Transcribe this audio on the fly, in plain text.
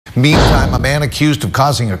Meantime, a man accused of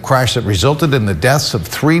causing a crash that resulted in the deaths of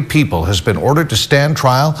 3 people has been ordered to stand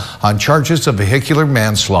trial on charges of vehicular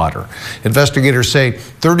manslaughter. Investigators say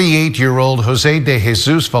 38-year-old Jose de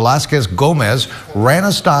Jesus Velasquez Gomez ran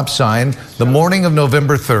a stop sign the morning of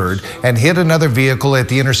November 3rd and hit another vehicle at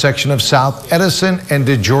the intersection of South Edison and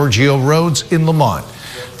DeGiorgio Roads in Lamont.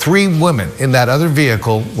 3 women in that other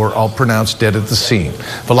vehicle were all pronounced dead at the scene.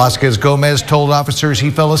 Velasquez Gomez told officers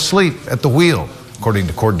he fell asleep at the wheel. According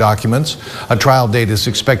to court documents, a trial date is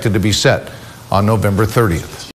expected to be set on November 30th.